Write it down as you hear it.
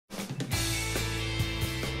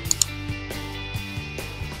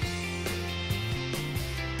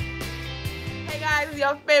guys,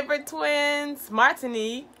 your favorite twins,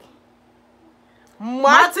 Martinique,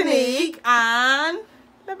 and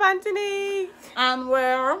Vanny, and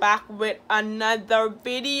we're back with another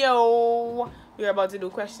video. We're about to do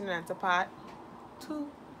question and answer part 2.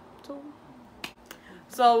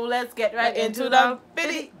 So let's get right into the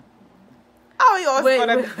video. Oh, you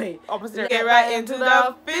also Wait. opposite. Get right into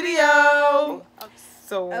the video.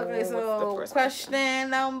 So, Okay, what's the so first question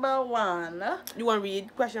number 1. You want to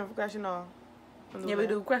read question for question or? Yeah, we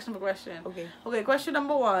do question for question. Okay. Okay, question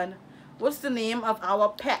number 1. What's the name of our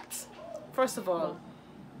pet? First of all,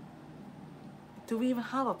 do we even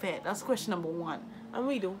have a pet? That's question number 1. And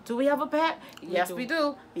we do. Do we have a pet? Yes, do. we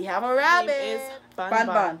do. We have a rabbit. Name is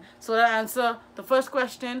Ban. So that answer the first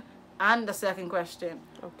question and the second question.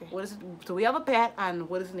 Okay. What is it? Do we have a pet? And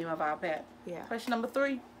what is the name of our pet? Yeah. Question number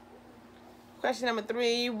 3. Question number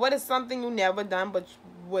 3. What is something you never done but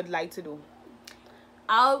would like to do?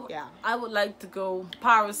 I would like to go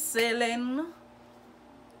parasailing.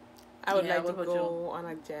 I would Yeah, like to what about go on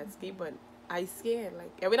a jet ski, but I scared.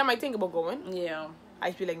 Like every time I think about going, Yeah.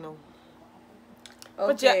 I feel like no.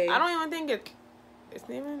 Okay. But yeah, I don't even think it's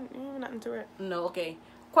even nothing to it. No, okay.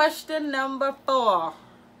 Question number 4.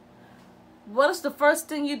 What is the first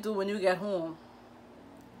thing you do when you get home?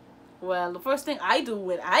 Well, the first thing I do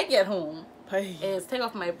when I get home is take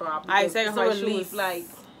off my bra. I take off my relief. shoes. Like,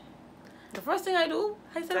 the first thing I do,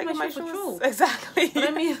 I take off my shoes. Exactly. But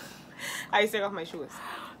I mean, I take off my shoes.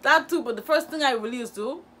 that too, but the first thing I really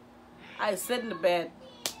do, I sit in the bed,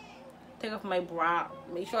 take off my bra,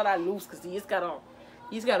 make sure that loose, because he's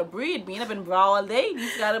gotta breathe. Being up in bra all day,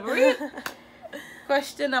 he's gotta breathe.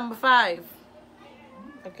 Question number 5.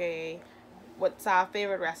 Okay. What's our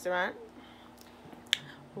favorite restaurant?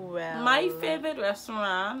 Well, My favorite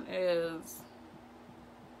restaurant is,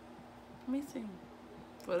 let me see.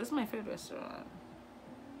 Well, this is my favorite restaurant.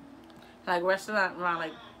 Like restaurant around,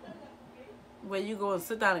 like where you go and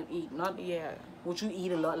sit down and eat, not what you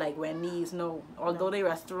eat a lot, like Wendy's. No, although they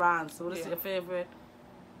restaurants. So what is your favorite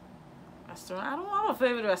restaurant? I don't have a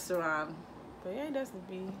favorite restaurant. But yeah, it doesn't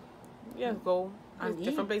be. Yeah, go. And There's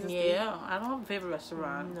different places. Yeah, I don't have a favorite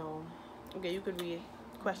restaurant. No. Okay, you could read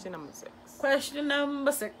question number 6. Question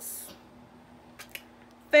number 6.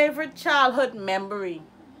 Favorite childhood memory.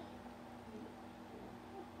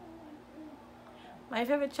 My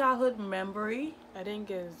favorite childhood memory, I think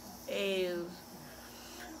is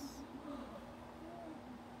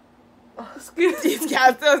excuse these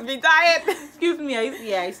cats still be tired. Excuse me,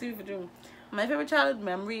 I see for doing. My favorite childhood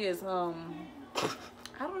memory is I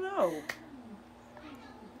don't know.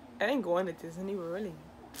 I didn't go on to Disney World, really.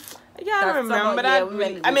 I can't That's remember about- that. yeah, we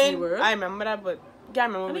went to I mean, Disney World. I remember that, but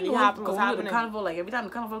can't remember I what think really you happened. go Was to the happening. carnival, like every time the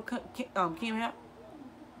carnival came here.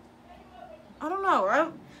 I don't know, right?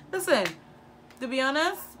 Listen, to be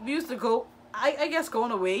honest, we used to go. I guess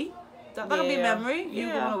going away. That could be a memory. You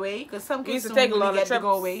going away, because some We kids used to take a lot of get to trips.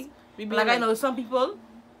 go away. We be Like I know some people,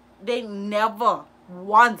 they never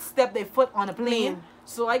once step their foot on a plane.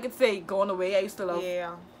 So I could say going away. I used to love.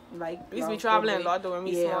 Yeah. Like We used to be traveling a lot though when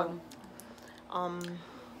we Yeah. small.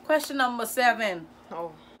 Question number 7.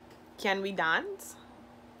 Oh, can we dance?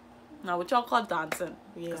 Now what y'all call dancing?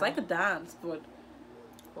 Because Yeah. I could dance, but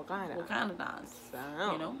What kind of? what kind of dance? I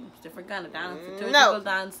don't You know, different kind of dance. No. Liturgical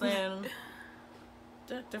dancing.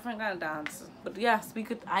 Different kind of dance. But yes, we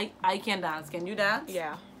could. I can dance. Can you dance?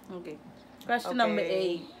 Yeah. Okay. Question number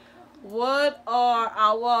 8. What are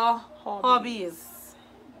our hobbies?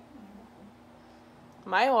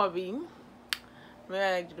 My hobby, what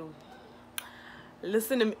I like to do,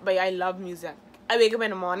 listen to, but I love music. I wake up in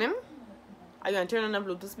the morning, I gonna turn on the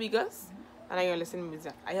Bluetooth speakers, and I gonna listen to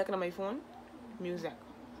music. I hook it on my phone, music,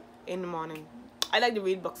 in the morning. I like to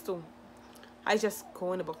read books too. I just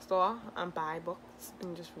go in the bookstore and buy books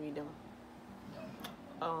and just read them.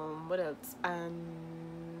 What else?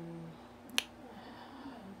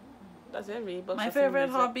 That's it, read books. My listen to favorite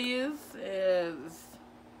music. hobbies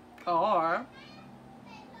are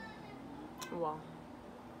Wow.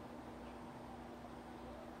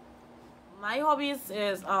 my hobbies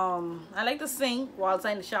is I like to sing while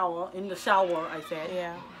I'm in the shower. In the shower, I said.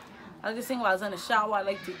 Yeah. I like to sing while I'm in the shower. I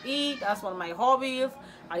like to eat. That's one of my hobbies.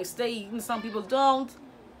 I stay eating. Some people don't.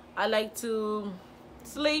 I like to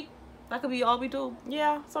sleep. That could be all we do.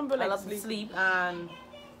 Yeah, some people I like love to to sleep and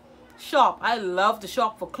shop. I love to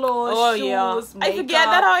shop for clothes, Oh shoes, yeah. makeup. I forget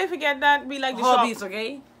that. How I forget that? We like the hobbies, shop.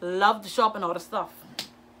 okay? Love to shop and all the stuff.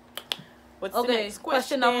 What's the Okay, next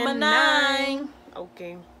question number 9.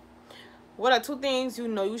 Okay. What are 2 things you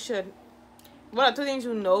know you should? What are 2 things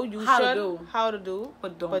you know you How to should? do. How to do,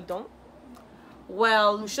 But don't. But don't.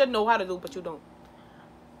 Well, You should know how to do, but you don't.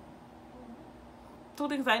 2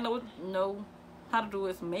 things I know how to do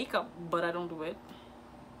is makeup, but I don't do it.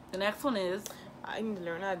 The next one is I need to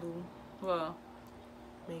learn how to do well,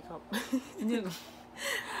 makeup.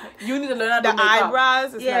 you need to learn how to The do makeup.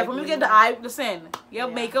 eyebrows. Is Yeah, like when you me. get the eye, listen, your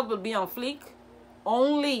Yeah. makeup will be on fleek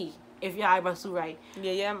only if your eyebrows do right.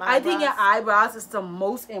 Yeah, my I think your eyebrows. eyebrows is the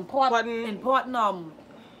most important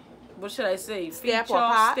what should I say? Step Feature, or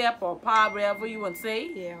part. step or part, whatever you want to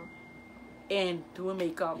say. Yeah. And doing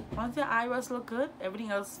makeup. Once your eyebrows look good, everything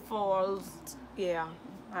else falls. Yeah.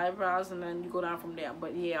 Eyebrows, and then you go down from there.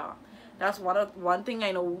 But yeah, that's one thing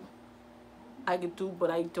I know I could do, but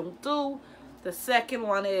I don't do. The second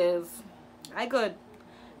one is I could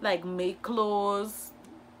like make clothes,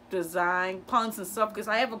 design punts and stuff. Because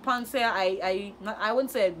I have a punt here. I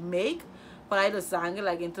wouldn't say make, but I design it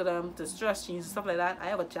like into them, the dress jeans and stuff like that. I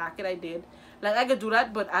have a jacket I did. Like I could do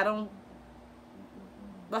that, but I don't.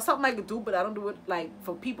 That's something I could do, but I don't do it like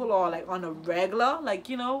for people or like on a regular. Like,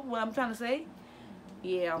 you know what I'm trying to say?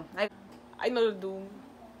 Yeah. I know to do.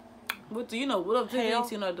 What do you know? What other Hair.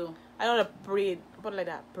 things you know to do? I know to braid. Put it like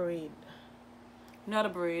that. Braid. Not a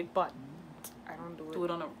braid. But I don't do it. Do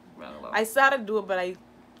it on a regular. I started to do it, but I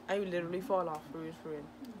literally fall off for it.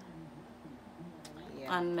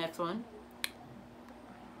 Yeah. And next one.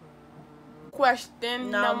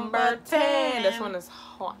 Question number 10. This one is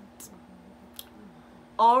hot.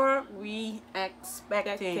 Are we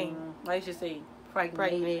expecting? Expecting. What you should say?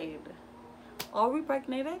 Pregnated. Are we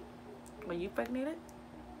pregnated? Are you pregnated?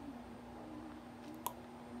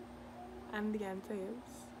 And the answer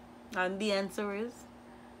is. And the answer is.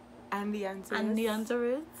 And the answer And is. the answer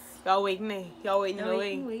is. Y'all waiting, eh? Y'all waiting, You're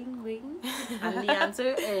waiting. And the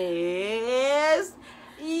answer is.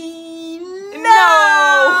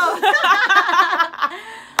 No!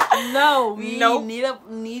 No, we Nope.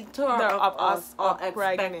 need to of us are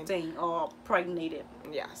expecting or pregnated.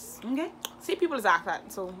 Yes. Okay. See, people is ask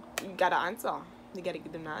that, so you gotta answer. You gotta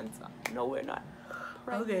give them the answer. No, we're not.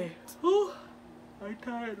 Okay. I'm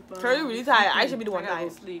tired. Curry really tired. I should be the one I gotta tired.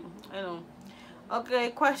 go sleep. I know. Okay,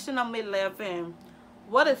 question number 11.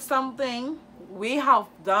 What is something we have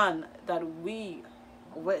done that we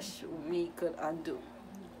wish we could undo?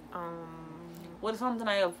 What is something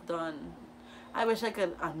I have done? I wish I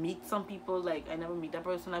could meet some people. Like, I never meet that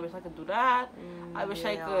person. I wish I could do that. I wish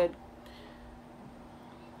I could.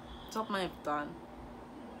 Something I've done.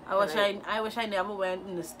 I wish I never went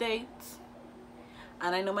in the States.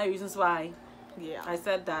 And I know my reasons why. Yeah. I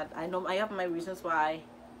said that. I know I have my reasons why.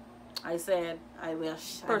 I said I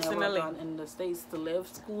wish I never gone in the States to live,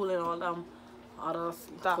 school, and all them other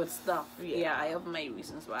good stuff. Yeah, I have my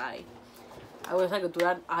reasons why. I wish I could do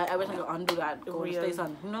that. I wish I could undo that. Go to the States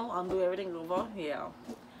and undo everything over. Yeah.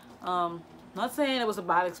 Not saying it was a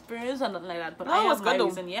bad experience or nothing like that, but No, I it was have my good though.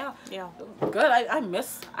 reason. Yeah. Yeah. Good. I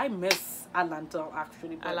miss Atlanta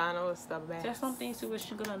actually. But Atlanta was the best. there's some things you wish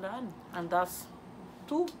you could have done, and that's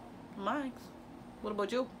 2 marks. What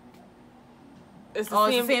about you? It's the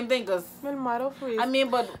It's the same thing, cause I mean,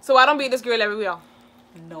 but so I don't beat this girl everywhere.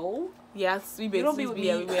 no, Yes, we you don't basically be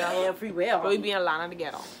be everywhere. everywhere. But we be in Atlanta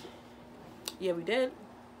together. Yeah, we did.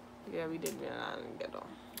 Yeah, we did be in Atlanta together.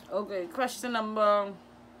 Okay, question number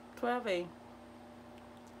 12.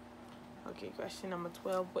 Okay, question number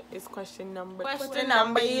 12. What is question number? Question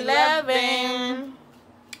number 11.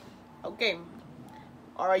 Okay.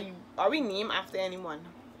 Are we named after anyone?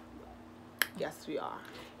 Yes, we are.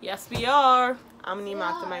 Yes, we are. I'm named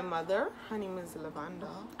after my mother. Her name is Lavanda.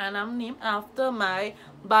 And I'm named after my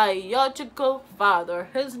biological father.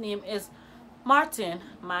 His name is Martin.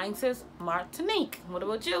 Mine says Martinique. What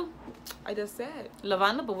about you? I just said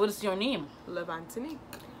Lavanda, but what is your name? Lavantinique.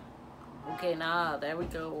 Okay, now there we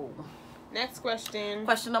go. Next question.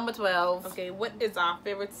 Question number 12. Okay, what is our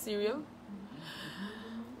favorite cereal?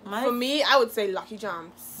 My For me, I would say Lucky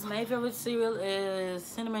Charms. My favorite cereal is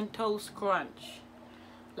Cinnamon Toast Crunch.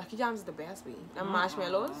 Lucky Charms is the best way. And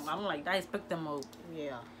marshmallows? I don't like that. I expect them out.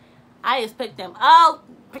 Yeah. I expect them out.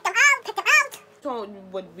 Pick them out! So,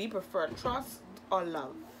 would we prefer trust or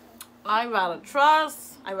love? I rather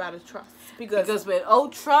trust. I rather trust. Because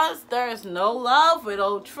without trust, there is no love.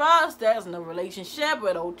 Without trust, there is no relationship.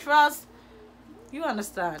 Without trust, you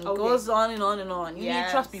understand. It goes on and on and on. You need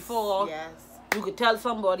trust before. Yes. You could tell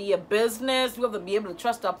somebody your business. You have to be able to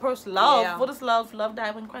trust that person. Love. Yeah. What is love? Love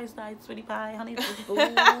died when Christ died. Sweetie pie, honey.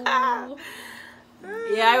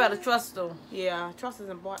 Yeah, I rather trust though. Yeah, trust is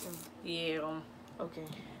important. Yeah. Okay.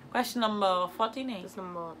 Question number 14. It's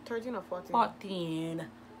number 13 or 14? 14.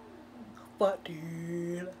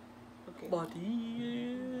 14. Okay.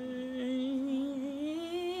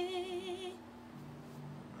 14.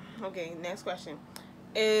 Okay, next question.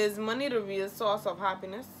 Is money the real source of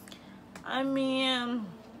happiness? I mean,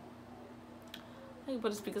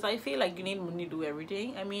 But it's because I feel like you need money to do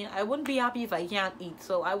everything. I mean, I wouldn't be happy if I can't eat,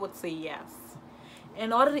 so I would say yes.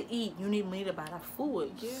 In order to eat, you need money to buy that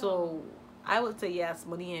food. Yeah. So I would say yes,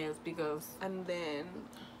 money is because. And then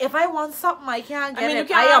If I want something I can't get it,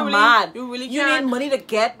 you I am really, mad. You really You can't. need money to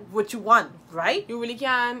get what you want, right? You really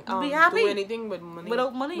can't Be happy do anything with money.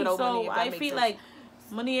 without money. Without So money, if that I makes feel sense. like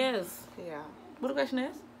money is. Yeah. What the question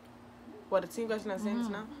is? What the same question I'm saying just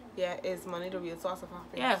now? Yeah, is money the real source of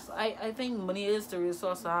happiness? Yes, I think money is the real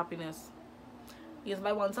source of happiness. Because if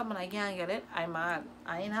I want something I can't get it, I'm mad.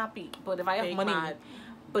 I ain't happy. But if I have money,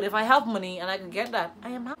 but if I have money and I can get that, I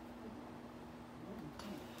am happy.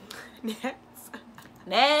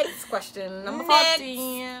 Next question, number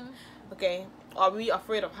 14. Okay, are we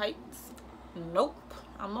afraid of heights? Nope,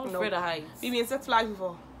 I'm not afraid of heights. You been in Six Flags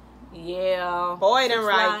before? Yeah. Boy, them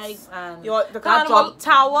rides. And The that drop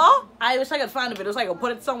tower. I wish I could find a video so I could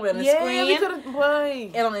put it somewhere on the screen. Yeah, we could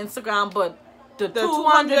have. And on Instagram, but the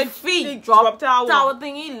 200 feet drop tower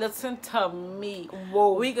thingy, listen to me.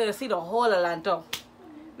 Whoa. We could have seen the whole Atlanta.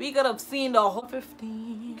 We could have seen the whole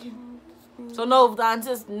 15. So no, the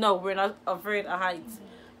answer is no, we're not afraid of heights.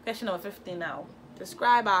 Question number 15 now.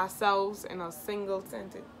 Describe ourselves in a single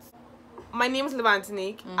sentence. My name is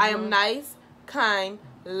Vanny. I am nice, kind,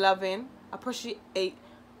 loving, appreciate.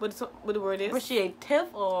 What the word is? Appreciative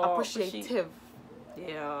or appreciative.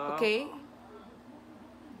 Yeah. Okay.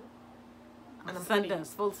 And a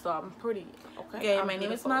sentence, full stop. I'm pretty. Okay. Okay, my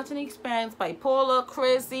name is Martinique Spence. Bipolar,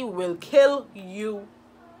 crazy, will kill you.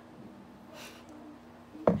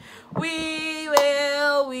 We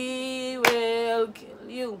will kill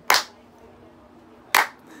you.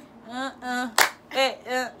 We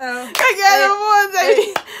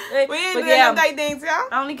ain't doing them type things, yeah?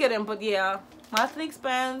 I only kidding, but yeah. Martinique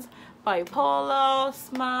Spence, bipolar,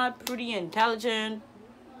 smart, pretty, intelligent.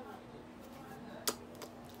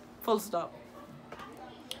 Full stop.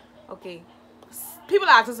 Okay. People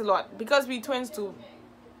ask us a lot because we twins do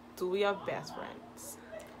we have best friends?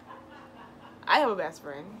 I have a best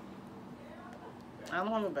friend. I don't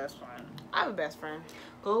have a best friend. I have a best friend.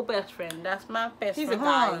 Go best friend. That's my best He's friend. a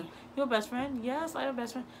guy. Your best friend? Yes, I have a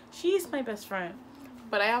best friend. She's my best friend.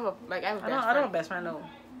 But I have a best friend. I don't have a best friend though.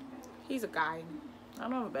 He's a guy. I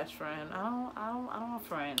don't have a best friend. I don't have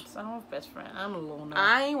friends. I don't have a best friend. I'm a loner.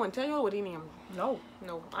 I ain't want to tell you what he name. No.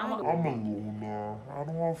 I'm a loner. I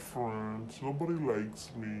don't have friends. Nobody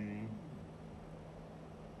likes me.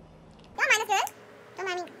 Don't mind us, girl. Don't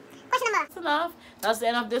mind me. Question number. That's enough. That's the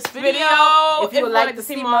end of this video. If you would like to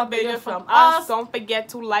see more videos from us, don't forget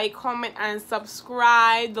to like, comment, and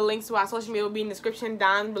subscribe. The links to our social media will be in the description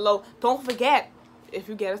down below. Don't forget, if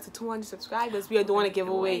you get us to 200 subscribers, we are doing a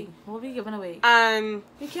giveaway. What are we giving away? And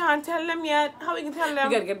we can't tell them yet. How we can tell them?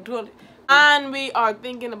 We gotta get 200. And we are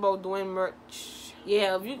thinking about doing merch.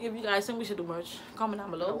 Yeah, if you guys think we should do merch, comment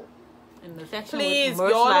down below. In the section. Please,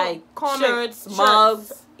 merch, y'all like comment. shirts,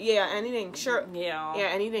 mugs. Yeah, anything. Shirt. Yeah,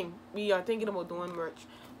 anything. We are thinking about doing merch.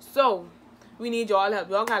 So, we need y'all help.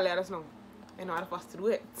 Y'all gotta let us know in order for us to do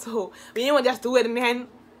it. So, we didn't want to just do it and then,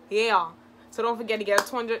 yeah. So, don't forget to get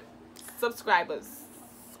 200 subscribers.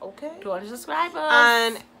 Okay? 200 subscribers.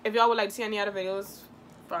 And if y'all would like to see any other videos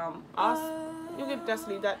from us, you can just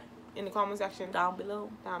leave that in the comment section down below.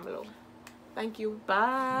 Thank you.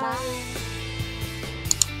 Bye. Bye.